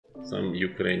some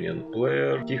Ukrainian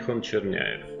player, Tykhon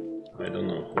Cherniaiev. I don't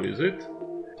know who is it.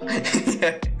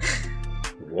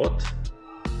 What?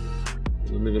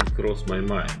 Didn't even cross my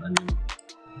mind. I mean,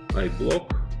 I block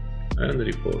and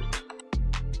report.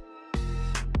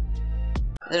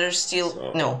 There's still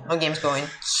no games going.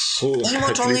 At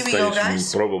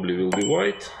least I probably will be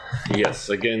white. Yes,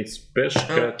 against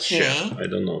Peshka. Okay. I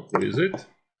don't know who is it.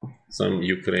 Some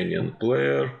Ukrainian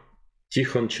player,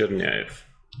 Tykhon Cherniaiev.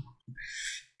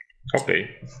 Okay.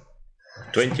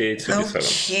 28-37.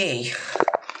 Okay.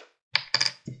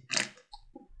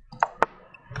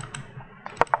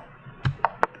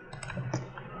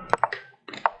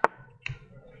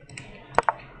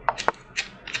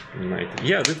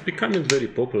 Yeah, that's becoming very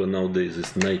popular nowadays,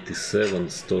 this 97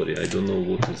 story. I don't know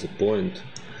what is the point.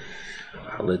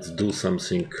 Let's do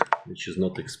something which is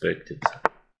not expected.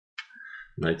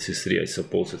 Knight c3, I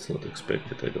suppose it's not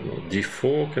expected, I don't know.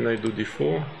 d4, can I do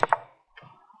d4?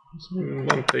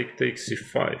 One take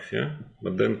c5, yeah?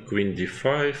 But then queen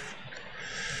d5.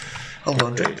 Hold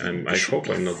on, okay, I hope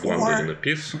I'm not blundering a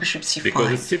piece. Bishop c5. Because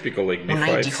it's typical like b5,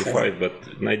 d4. c5, but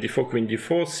knight d4, queen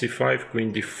d4, c5, queen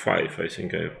d5. I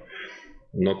think I'm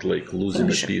not like losing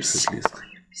a piece at least.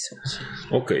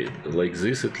 Okay, like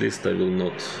this at least I will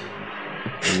not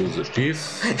lose a piece.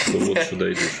 So what should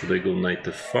I do? Should I go knight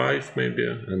f5 maybe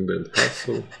and then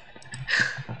castle?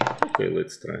 Okay,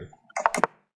 let's try.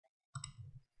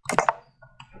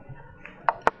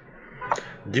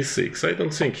 d6. I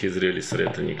don't think he's really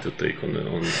threatening to take on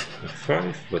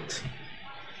f5, but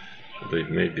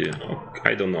maybe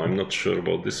I don't know. I'm not sure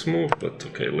about this move, but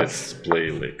okay, let's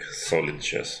play like solid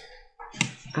chess.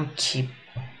 Okay.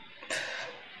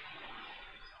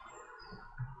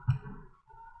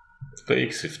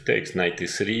 Takes, if takes knight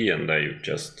e3, and I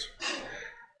just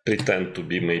pretend to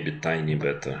be maybe tiny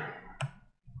better.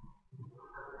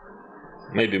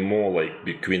 Maybe more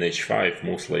like queen h5,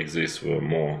 moves like this were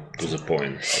more to the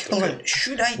point. Okay.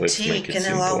 Should I take and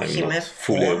allow him f4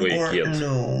 or yet.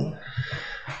 No?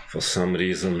 For some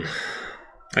reason.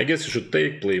 I guess you should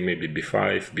take, play maybe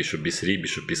b5, bishop b3,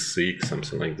 bishop e6,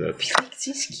 something like that. I feel like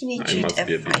this king h8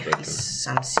 f5 is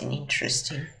something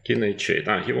interesting. King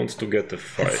h8, he wants to get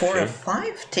f5. f4, yeah?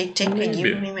 f5? Take and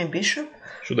give me my bishop?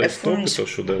 Should I stop it or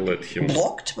should I let him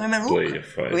blocked by my rook? Play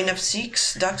f5? Queen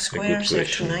f6, dark squares,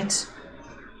 f2 knights.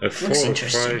 f4, looks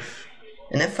interesting. f5.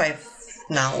 And f5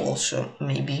 now also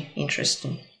maybe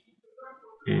interesting.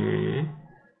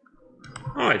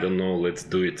 I don't know, let's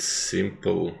do it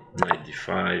simple. Knight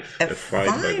d5, f5,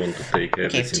 I want to take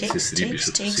everything,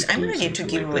 c3, takes. I'm ready to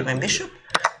give away my bishop.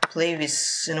 Play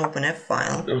with an open f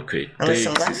file. Okay, take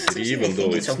c3, even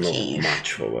though it's okay. Not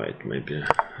much for white, maybe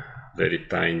very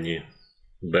tiny,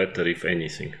 better if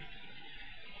anything.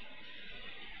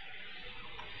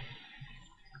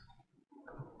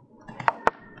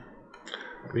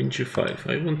 Queen g5,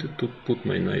 I wanted to put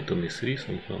my knight on e3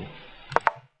 somehow.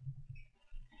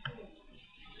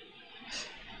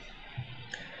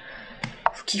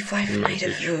 G5, knight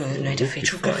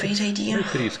f8, rook f8 idea.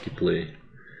 Quite risky play.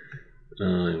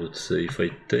 I would say if I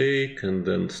take and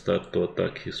then start to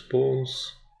attack his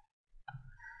pawns.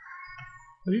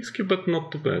 Risky but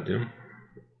not too bad, yeah?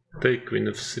 Take queen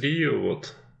f3 or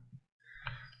what?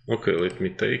 Okay, let me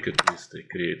take, at least I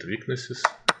create weaknesses.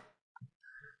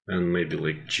 And maybe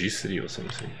like g3 or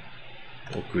something.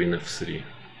 Or queen f3.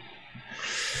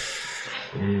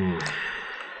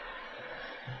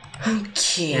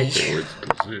 Okay, let's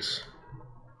do this.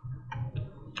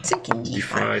 Taking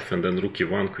d5 and then rook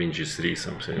e1, queen g3,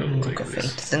 something like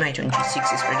this. The knight on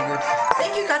g6 is pretty good.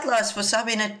 Thank you, Katlas, for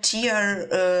subbing a tier.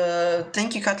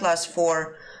 Thank you, Katlas,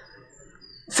 for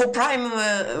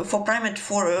prime at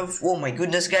 4. Oh my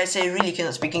goodness, guys, I really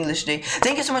cannot speak English today.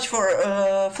 Thank you so much for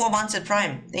 4 months at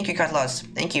prime. Thank you, Katlas.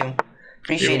 Thank you.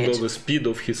 Appreciate Even though the speed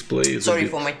of his play is sorry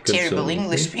for my terrible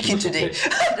English speaking today.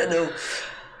 I don't know.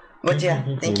 But yeah,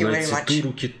 thank you very much.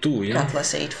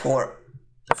 Katlas 8 for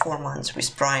 4 months with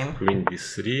prime. Queen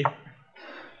d3.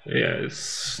 Yeah,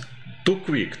 it's too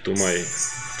quick to my...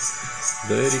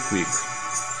 Very quick.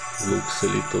 Looks a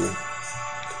little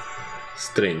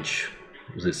strange,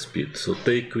 this speed. So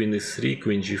take queen e3,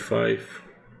 queen g5.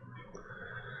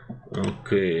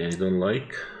 Okay, I don't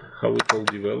like how it all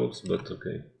develops, but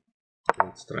okay.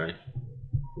 Let's try.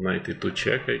 Knight e2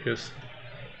 check, I guess.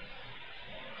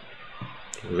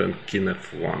 Then king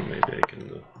f1 maybe I can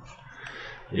do.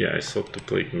 Yeah, I thought to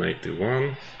play knight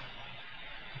e1.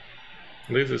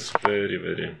 This is very,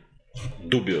 very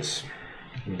dubious.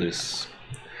 This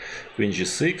queen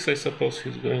g6, I suppose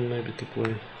he's going maybe to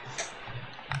play.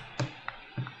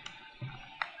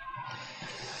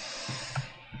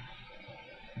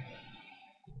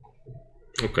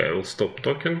 Okay, I will stop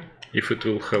talking. If it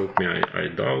will help me, I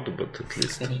doubt, but at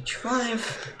least.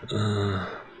 h5.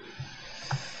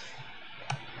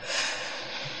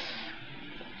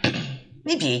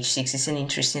 Maybe h6 is an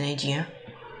interesting idea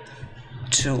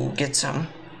to get some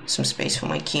space for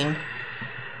my king.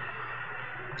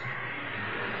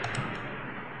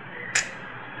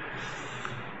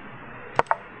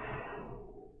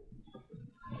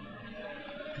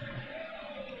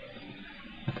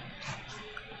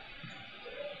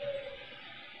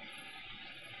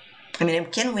 I mean, I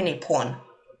can win a pawn.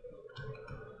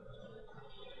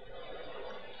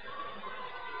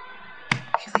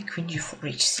 I feel like queen g4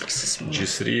 h6 is more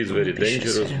g3 is very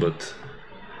dangerous, but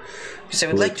because I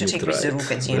would like to take with the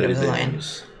rook at the end of the line.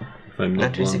 If I'm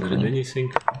not blundering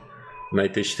anything.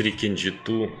 Knight h3, king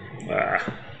g2.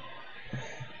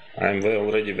 I'm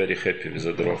already very happy with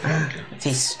the draw, frankly.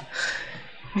 This.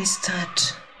 Missed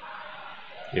that.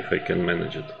 If I can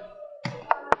manage it.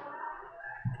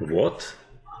 What?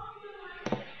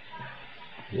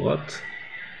 What?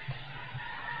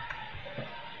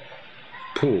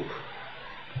 Pooh.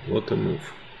 What a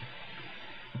move.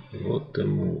 What a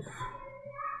move.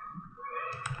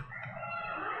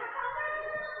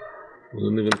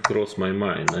 Wouldn't even cross my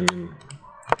mind. I mean,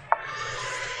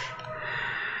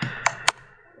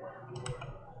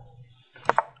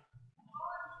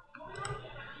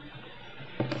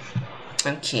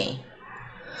 okay.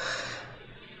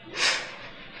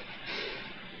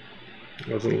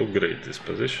 Doesn't look great this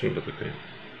position, but okay.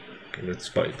 Okay, let's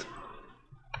fight.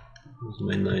 Use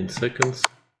my 9 seconds,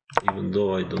 even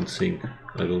though I don't think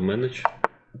I will manage.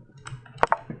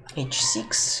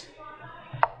 h6.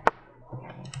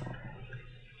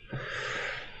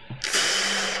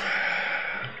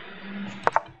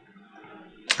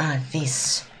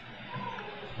 This.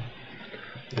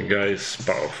 The guy is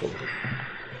powerful.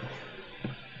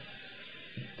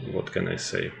 What can I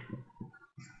say?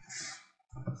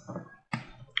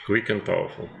 Quick and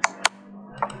powerful.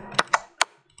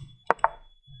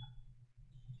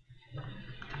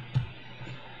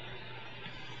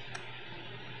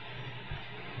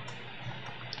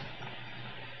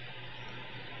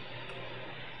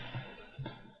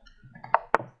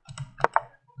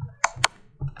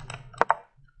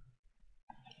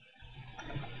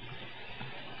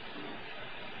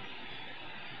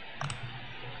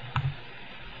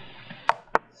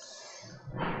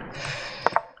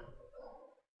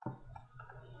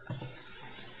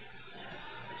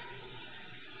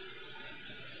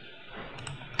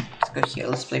 Go here,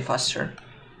 let's play faster.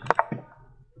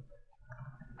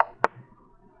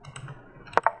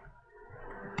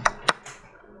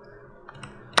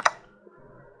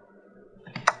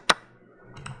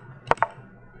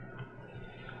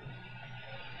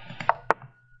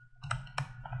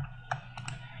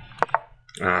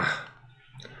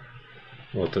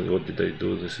 What did I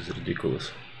do? This is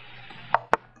ridiculous.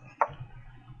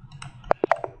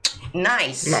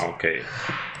 Nice. No, okay.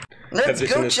 Let's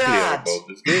go, chat. About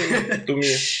this game. To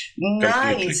me,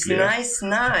 nice, nice.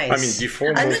 I mean,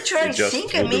 d4 I'm not sure. I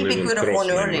think I maybe could have won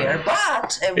earlier,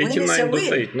 but a win is a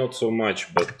win. 89.8, not so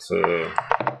much, but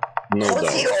no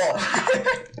doubt.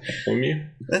 For me,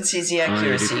 let's see the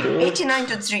accuracy.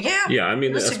 89.3. Yeah, I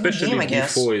mean, especially if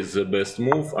d4 is the best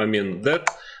move. I mean, that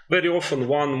very often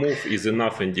one move is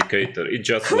enough indicator. It's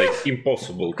just like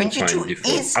impossible to find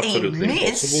d4. Absolutely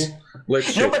impossible.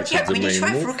 Let's check if it's the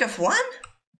main move. Rook f1.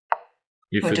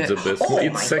 If it's the best move,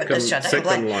 it's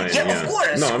second line. Yeah, of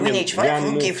course. No, I mean, Queen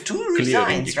h5, rook f2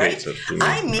 resigns, right?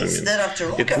 I missed that after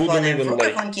rook f1 and rook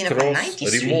f1, king f1,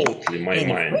 93. Remotely my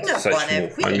mind such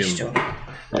move. I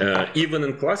mean, even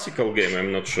in classical game,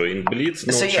 I'm not sure. In Blitz,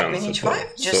 no chance. So yeah, queen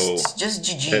h5, just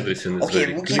GG. Everything is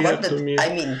very clear to me.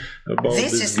 I mean,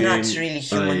 this is not really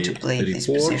human to play this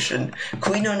position.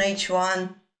 Queen on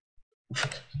h1.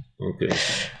 Okay.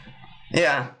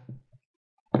 Yeah.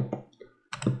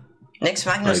 Next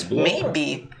Magnus,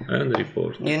 maybe. And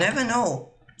report. You never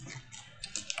know.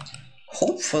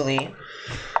 Hopefully.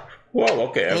 Well,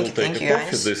 okay, I will take a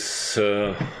coffee. This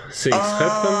things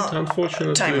happened,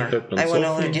 unfortunately. Timer. I will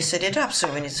already set it up, so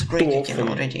when it's break, you can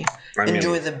already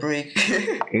enjoy the break.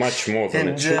 Much more than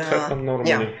it should happen normally.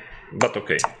 Yeah. But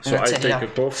okay, so I take a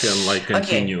coffee and like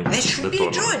continue. Okay, this should be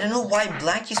a draw. I don't know why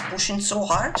black is pushing so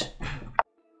hard.